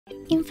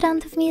In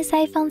front of me is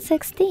iPhone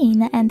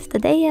 16 and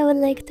today I would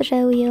like to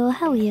show you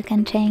how you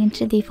can change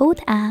default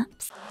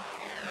apps.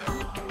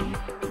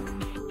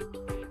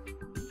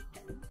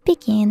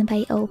 Begin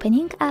by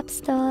opening App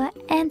Store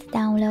and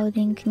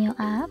downloading new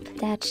app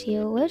that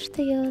you wish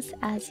to use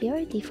as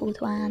your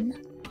default one.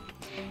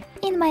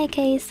 In my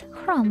case,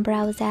 Chrome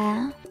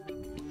browser.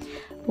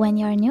 When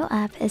your new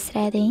app is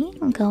ready,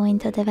 go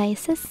into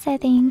Devices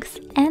Settings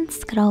and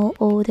scroll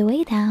all the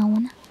way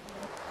down.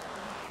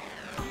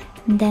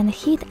 Then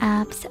hit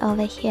Apps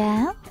over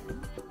here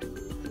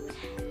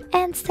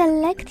and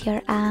select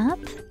your app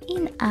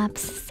in Apps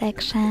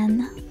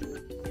section.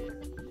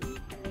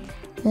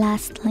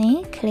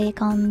 Lastly,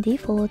 click on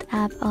Default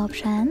App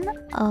option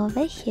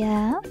over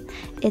here.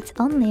 It's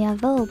only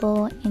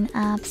available in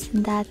apps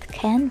that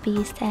can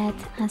be set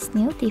as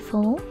new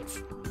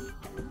defaults.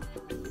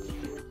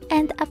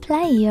 And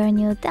apply your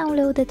new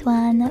downloaded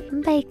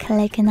one by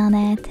clicking on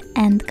it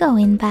and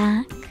going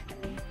back.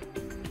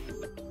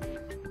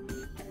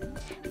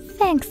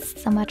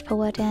 Thanks so much for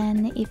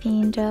watching. If you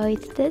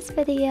enjoyed this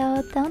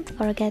video, don't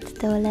forget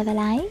to leave a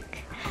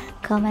like,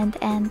 comment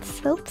and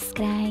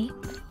subscribe.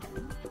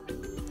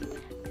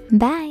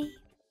 Bye!